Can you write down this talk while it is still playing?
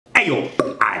Hey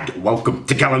up and welcome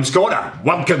to Callums Corner.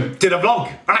 Welcome to the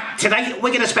vlog. Right, today we're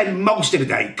going to spend most of the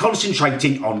day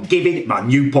concentrating on giving my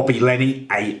new puppy Lenny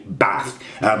a bath.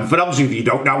 For those of you who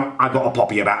don't know, I got a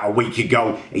puppy about a week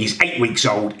ago. He's 8 weeks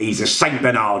old, he's a Saint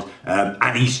Bernard,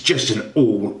 and he's just an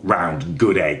all-round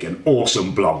good egg, an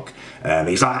awesome bloke.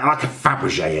 He's like a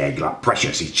Fabergé egg, like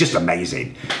precious. He's just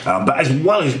amazing. But as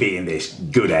well as being this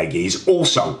good egg, he's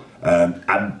also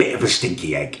a bit of a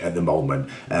stinky egg at the moment.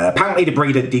 Apparently the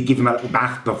breeder did give him a little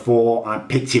bath before I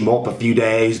picked him up a few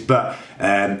days, but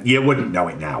you wouldn't know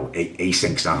it now. He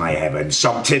sinks to high heaven.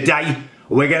 So today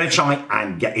we're going to try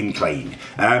and get him clean.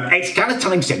 It's kind of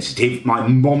time sensitive. My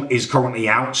mum is currently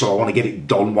out, so I want to get it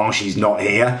done while she's not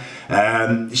here.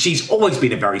 She's always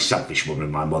been a very selfish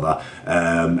woman, my mother,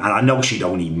 and I know she'd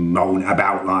only moan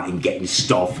about like getting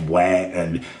stuff wet,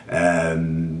 and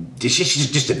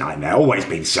she's just a nightmare. Always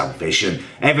been selfish, and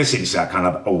ever since that kind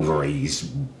of ovaries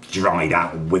dried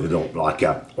out and withered up like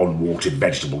a unwatered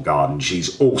vegetable garden,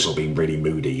 she's also been really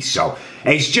moody. So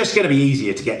it's just going to be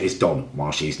easier to get this done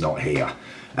while she's not here.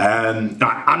 I'm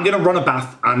going to run a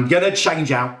bath. I'm going to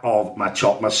change out of my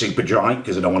top, my super dry,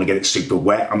 because I don't want to get it super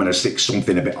wet. I'm going to stick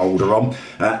something a bit older on,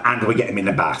 and we get him in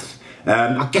the bath.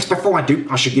 I guess before I do,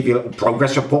 I should give you a little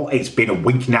progress report. It's been a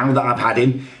week now that I've had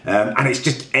him, and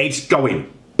it's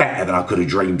going better than I could have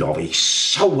dreamed of. He's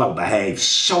so well behaved,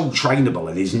 so trainable,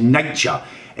 and his nature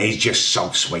is just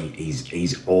so sweet.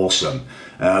 He's awesome.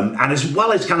 And as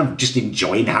well as kind of just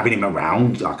enjoying having him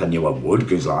around, like I knew I would,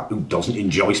 because like, who doesn't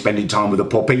enjoy spending time with a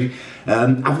puppy?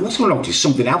 I've also noticed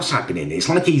something else happening. It's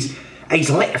like he's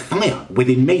lit a fire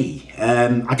within me.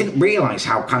 I didn't realise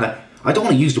how kind of, I don't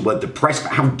want to use the word depressed,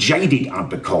 but how jaded I'd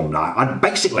become. I'd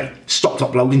basically stopped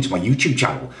uploading to my YouTube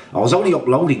channel. I was only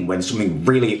uploading when something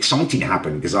really exciting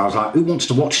happened, because I was like, who wants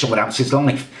to watch someone else's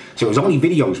life? So it was only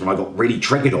videos when I got really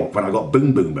triggered up, when I got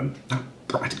boom boom, and that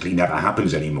practically never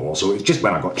happens anymore. So it's just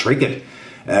when I got triggered.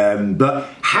 But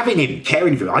having him,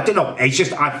 caring for him, I don't know, it's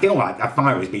just, I feel like that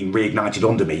fire has been reignited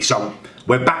under me. So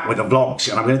we're back with the vlogs,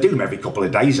 and I'm going to do them every couple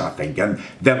of days, I think, and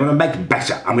they're going to make them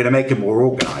better. I'm going to make them more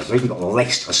organised. I've even got a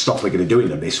list of stuff we're going to do in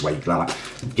them this week, like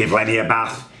give Lenny a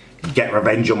bath, get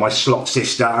revenge on my slot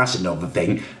sister, that's another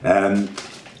thing.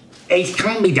 He's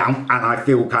calmed me down, and I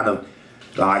feel kind of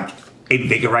like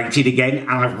invigorated again, and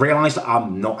I've realised that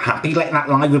I'm not happy letting that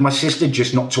lie with my sister,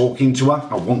 just not talking to her.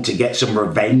 I want to get some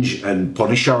revenge and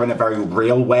punish her in a very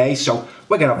real way, so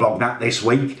we're going to vlog that this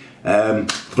week.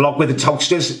 Vlog with the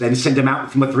toasters, then send them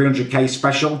out from a 300k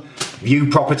special. View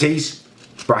properties,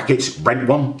 brackets, rent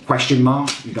one, question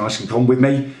mark. You guys can come with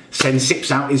me. Send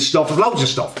Sips out his stuff, loads of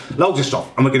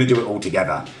stuff, and we're going to do it all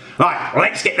together. Right,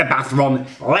 let's get the bath run.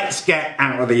 Let's get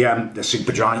out of the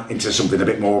super dry into something a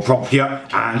bit more appropriate,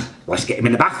 and let's get him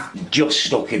in the bath. Just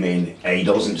stuck him in. He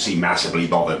doesn't seem massively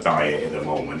bothered by it at the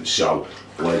moment, so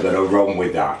we're going to run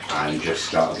with that and just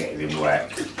start getting him wet.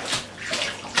 Put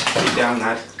it down,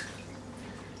 lad.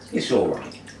 It's all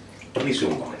right. It's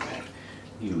all right, man.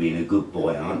 You're being a good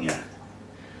boy, aren't you?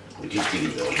 We'll just give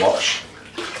you a wash.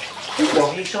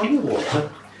 Well, it's on the water.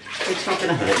 It's not going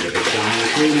to hurt you, big guy.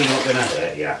 It's really not going to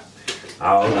hurt you.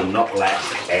 I will not let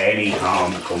any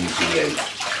harm come to you.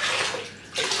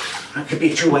 That could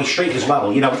be a two-way street as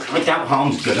well. You know, I doubt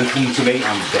harm's going to come to me.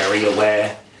 I'm very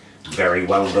aware, very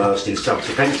well versed in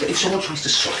self-defence. But if someone tries to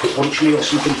sucker punch me or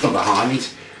something from behind,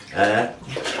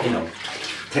 you know,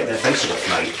 take their face off,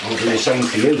 mate. I'll do the same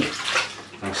for you.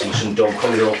 I'll see some dog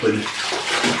coming up and,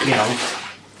 you know,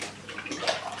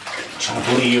 trying to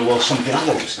bully you or something. I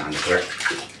won't stand for it.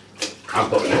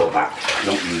 I've got your back,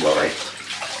 don't you worry.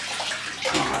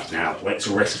 Alright, now let's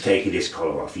risk taking this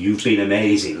collar off. You've been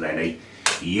amazing, Lenny.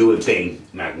 You have been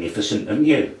magnificent, haven't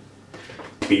you?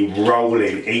 Been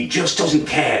rolling. He just doesn't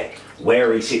care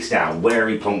where he sits down, where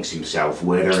he plonks himself,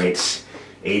 whether it's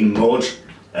in mud,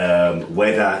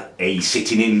 whether he's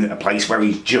sitting in a place where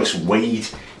he's just weed.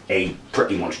 He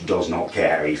pretty much does not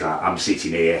care. He's like, I'm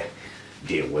sitting here,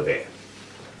 deal with it.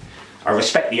 I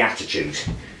respect the attitude.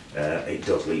 It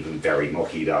does leave him very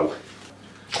mucky though.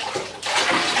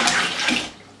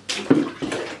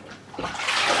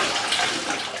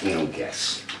 You don't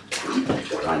guess.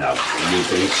 I know. You've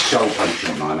been so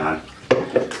patient, my man.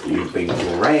 You've been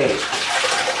great.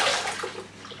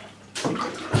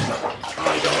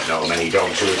 I don't know many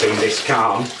dogs who have been this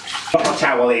calm. Got my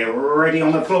towel here ready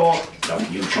on the floor. Don't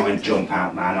you try and jump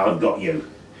out, man. I've got you.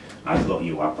 I've got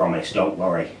you, I promise. Don't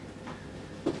worry.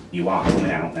 You are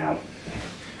coming out now.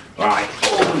 Right,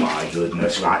 oh my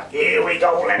goodness, right, here we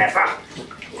go, Lennifer.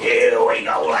 Here we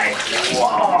go, Len.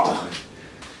 Whoa.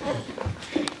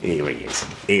 Here he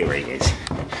is.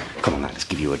 Come on, let's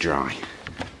give you a dry.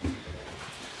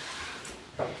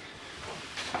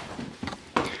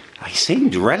 he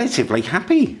seemed relatively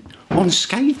happy,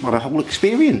 unscathed by the whole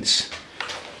experience.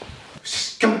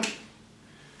 Come,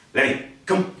 Lenny,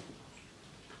 come.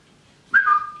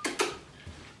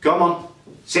 Come on,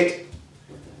 sit.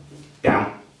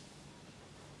 Down.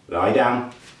 Lie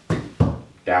down.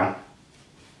 Down.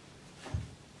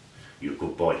 You're a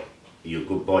good boy. You're a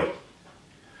good boy.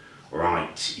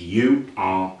 Right, you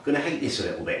are going to hate this a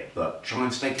little bit, but try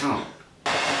and stay calm.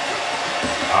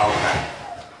 Okay.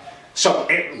 So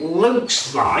it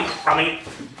looks like, I mean,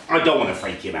 I don't want to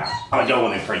freak him out. I don't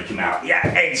want to freak him out. Yeah,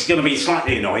 it's going to be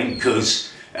slightly annoying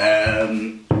because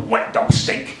wet dogs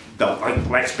stink, don't they?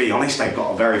 Let's be honest, they've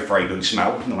got a very fragrant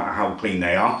smell, no matter how clean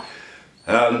they are.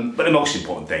 But the most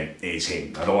important thing is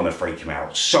him. I don't want to freak him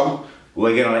out. So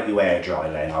we're going to let you air dry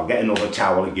then. I'll get another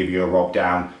towel and give you a rub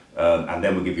down. And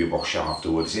then we'll give you a wash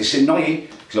afterwards. It's annoying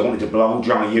because I wanted to blow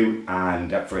dry you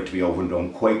and for it to be over and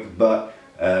done quick, but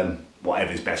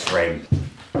whatever's best for him.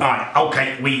 Alright,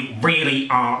 okay, we really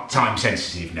are time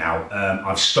sensitive now.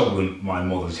 I've stolen my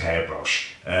mother's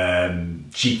hairbrush.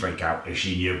 She'd freak out if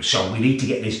she knew. So we need to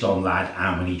get this done, lad,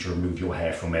 and we need to remove your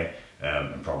hair from it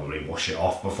and probably wash it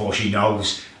off before she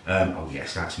knows. Oh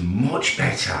yes, that's much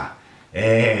better.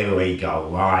 There we go,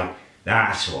 right.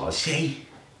 That's what I see.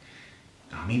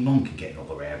 I mean, Mum can get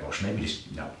another airbrush, maybe just,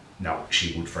 no,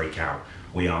 she would freak out.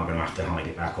 We are going to have to hide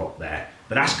it back up there.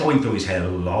 But that's going through his hair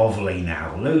lovely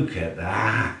now, look at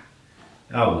that.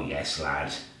 Oh yes,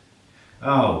 lad.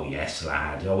 Oh yes,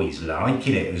 lad. Oh, he's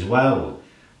liking it as well.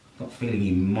 I've got a feeling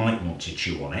he might want to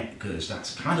chew on it, because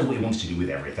that's kind of what he wants to do with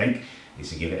everything, is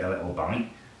to give it a little bite.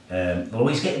 Oh,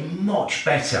 he's getting much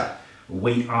better.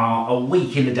 We are a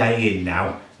week in the day in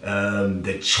now.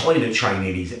 The toilet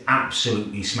training is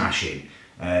absolutely smashing.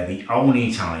 The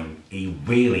only time he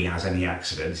really has any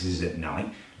accidents is at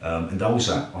night, and those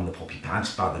are on the puppy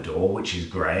pads by the door, which is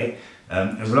great.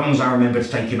 As long as I remember to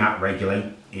take him out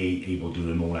regularly, he will do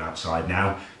them all outside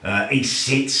now. He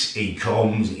sits, he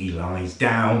comes, he lies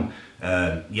down.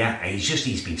 Yeah,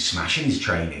 he's been smashing his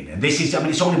training, and this is, I mean,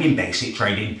 it's only been basic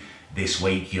training this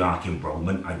week, you like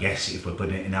enrollment, I guess, if we're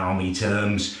putting it in army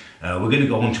terms. We're going to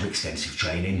go on to extensive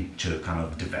training, to kind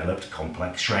of developed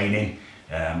complex training.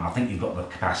 I think you've got the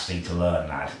capacity to learn,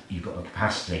 lad. You've got the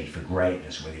capacity for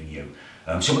greatness within you.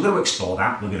 So we're going to explore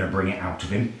that. We're going to bring it out of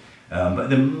him. But at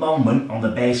the moment, on the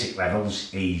basic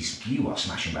levels, you are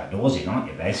smashing back doors in,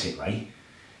 aren't you, basically?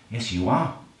 Yes, you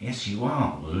are. Yes, you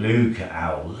are. Look at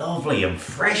how lovely and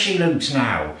fresh he looks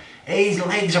now. His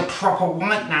legs are proper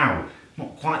white now.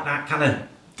 Not quite that kind of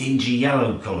dingy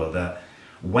yellow colour that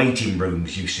waiting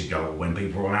rooms used to go when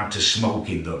people were allowed to smoke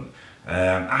in them.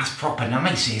 That's proper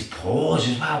nice. His paws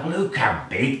as well. Look how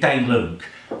big they look.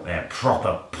 They're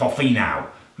proper puffy now.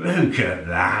 Look at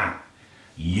that.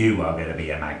 You are going to be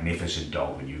a magnificent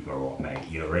dog when you grow up, mate.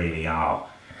 You really are.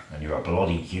 And you're a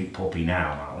bloody cute puppy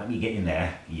now. Now let me get in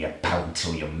there. You pelt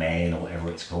or your mane or whatever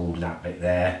it's called, that bit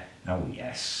there. Oh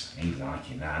yes, he's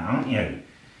liking that, aren't you?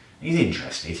 He's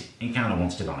interested. He kind of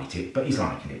wants to bite it, but he's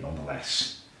liking it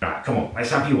nonetheless. Right, come on, let's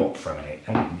have you up for a minute.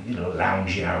 Come on, you know,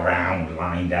 lounging around,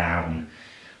 lying down,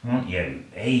 aren't you?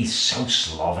 He's so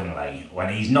slovenly.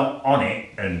 When he's not on it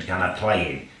and kind of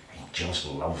playing, he just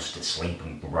loves to sleep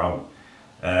and grow.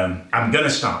 I'm going to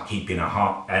start keeping a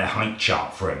height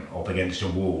chart for him up against a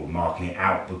wall, marking it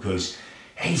out, because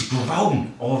he's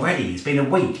grown already. It's been a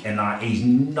week and he's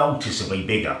noticeably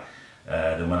bigger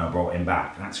than when I brought him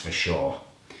back, that's for sure.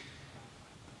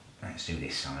 Let's do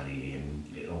this side of you,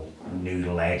 little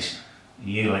noodle head.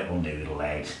 You little noodle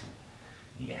head.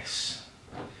 Yes.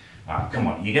 Right, come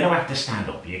on, you're going to have to stand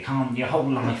up. You can't, your whole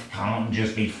life can't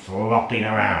just be flopping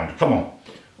around. Come on,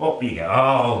 up you go.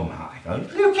 Oh my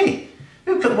God, look at it.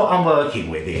 Look at what I'm working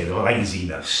with here, the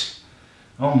laziness.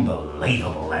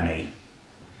 Unbelievable, Lenny.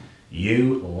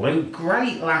 You look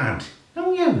great, lad.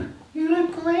 Don't you? You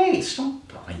look great.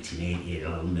 Stop biting it, you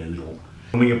little noodle.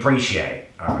 We appreciate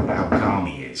how calm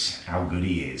he is, how good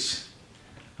he is,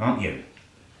 aren't you?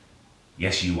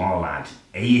 Yes, you are, lad.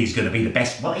 He is going to be the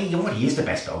best, well, he already is the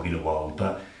best dog in the world,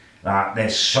 but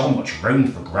there's so much room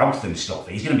for growth and stuff.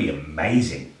 He's going to be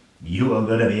amazing. You are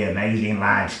going to be amazing,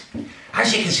 lad.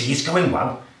 As you can see, it's going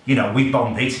well. You know, we've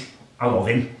bonded. I love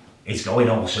him. It's going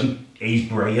awesome. He's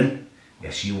brilliant.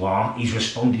 Yes, you are. He's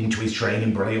responding to his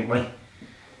training brilliantly.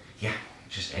 Yeah,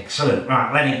 just excellent.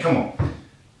 Right, Lenny, come on.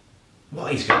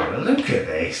 What is going on? Look at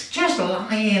this. Just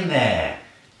lying there.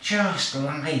 Just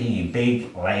lying,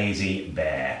 big, lazy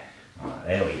bear. Right,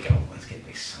 there we go. Let's get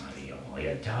this side of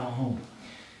your dog.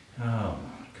 Oh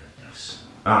my goodness.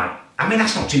 Alright, I mean,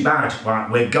 that's not too bad. Right,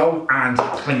 we'll go and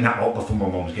clean that up before my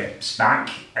mum gets back.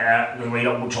 We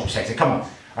don't want to upset her. Come on,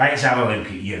 let's have a look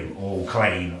at you, all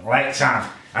clean. Let's have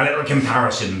a little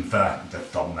comparison for the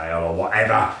thumbnail or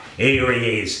whatever. Here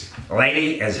he is.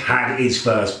 Lenny has had his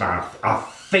first bath. I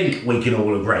think we can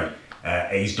all agree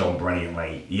he's done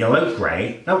brilliantly. You look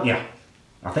great, don't you?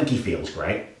 I think he feels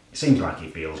great. It seems like he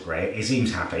feels great. He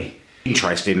seems happy.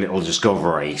 Interesting little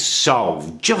discovery.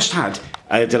 So, just had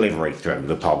a delivery through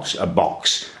the post, a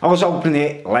box. I was opening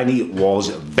it. Lenny was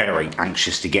very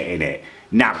anxious to get in it.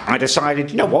 Now, I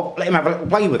decided, you know what, let him have a little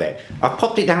play with it. I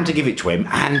popped it down to give it to him,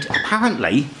 and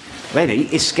apparently,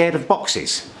 Lenny is scared of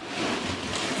boxes.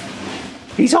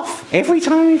 He's off. Every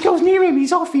time he goes near him,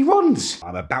 he's off, he runs.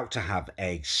 I'm about to have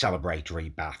a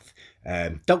celebratory bath.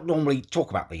 Don't normally talk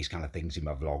about these kind of things in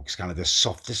my vlogs, kind of the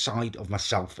softer side of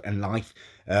myself and life.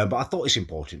 But I thought it's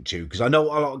important too, because I know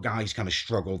a lot of guys kind of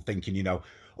struggle thinking, you know,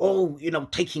 oh, you know,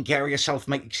 taking care of yourself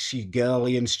makes you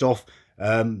girly and stuff.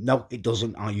 No, it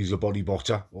doesn't. I use a body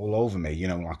butter all over me, you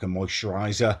know, like a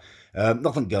moisturiser.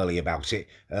 Nothing girly about it.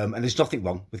 And there's nothing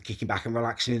wrong with kicking back and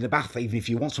relaxing in the bath, even if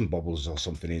you want some bubbles or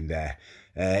something in there.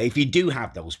 If you do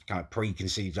have those kind of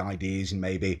preconceived ideas and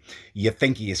maybe you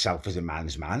think of yourself as a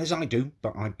man's man, as I do,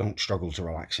 but I don't struggle to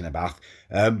relax in a bath.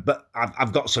 But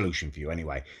I've got a solution for you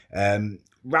anyway.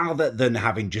 Rather than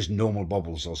having just normal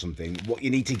bubbles or something, what you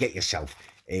need to get yourself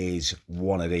is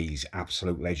one of these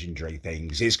absolute legendary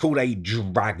things. It's called a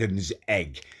dragon's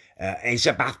egg. It's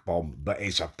a bath bomb, but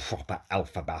it's a proper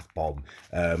alpha bath bomb,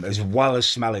 as well as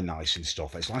smelling nice and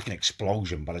stuff. It's like an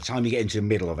explosion. By the time you get into the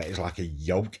middle of it, it's like a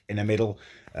yolk in the middle,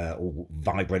 all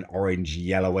vibrant orange,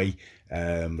 yellowy,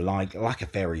 like a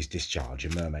fairy's discharge, a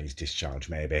mermaid's discharge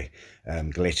maybe,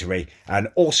 glittery. And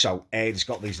also, it's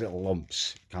got these little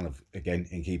lumps, kind of, again,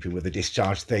 in keeping with the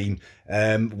discharge theme,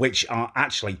 which are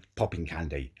actually popping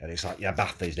candy. And it's like, yeah,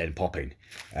 bath is then popping.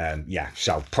 Yeah,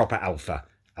 so proper alpha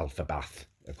bath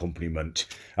accompaniment.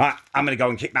 Alright, I'm going to go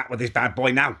and kick back with this bad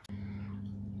boy now.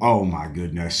 Oh my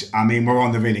goodness. I mean, we're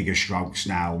on the vinegar strokes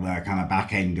now, the kind of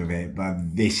back end of it, but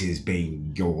this has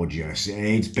been gorgeous.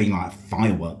 It's been like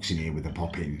fireworks in here with the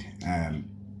popping.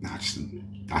 That's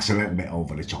a little bit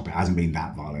over the top. It hasn't been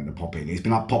that violent, the popping. It's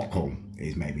been like popcorn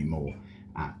is maybe more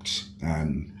apt.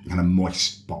 Kind of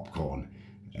moist popcorn.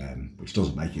 Which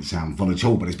doesn't make it sound fun at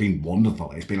all, but it's been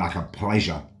wonderful. It's been like a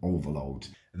pleasure overload.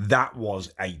 That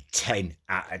was a 10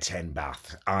 out of 10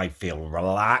 bath. I feel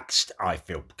relaxed. I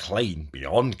feel clean,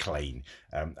 beyond clean.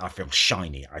 I feel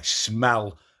shiny. I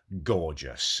smell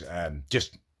gorgeous.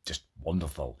 Just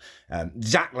wonderful.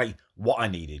 Exactly what I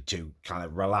needed to kind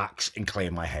of relax and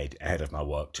clear my head ahead of my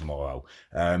work tomorrow.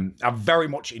 I've very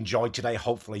much enjoyed today.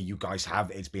 Hopefully you guys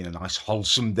have. It's been a nice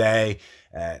wholesome day,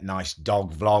 nice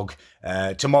dog vlog.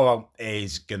 Tomorrow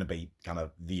is going to be kind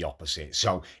of the opposite.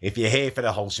 So if you're here for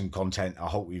the wholesome content, I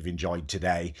hope you've enjoyed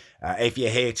today. If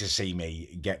you're here to see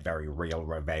me get very real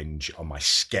revenge on my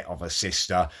skit of a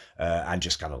sister and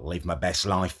just kind of live my best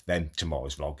life, then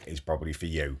tomorrow's vlog is probably for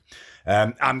you.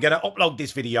 I'm going to upload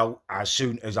this video as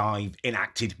soon as I've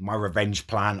enacted my revenge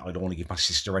plan. I don't want to give my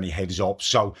sister any heads up.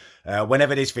 So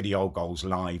whenever this video goes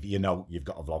live, you know you've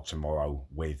got a vlog tomorrow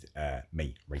with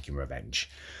me wreaking revenge.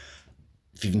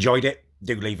 If you've enjoyed it,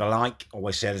 do leave a like.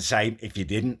 Always say the same. If you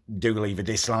didn't, do leave a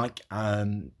dislike.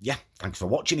 Yeah, thanks for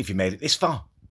watching if you made it this far.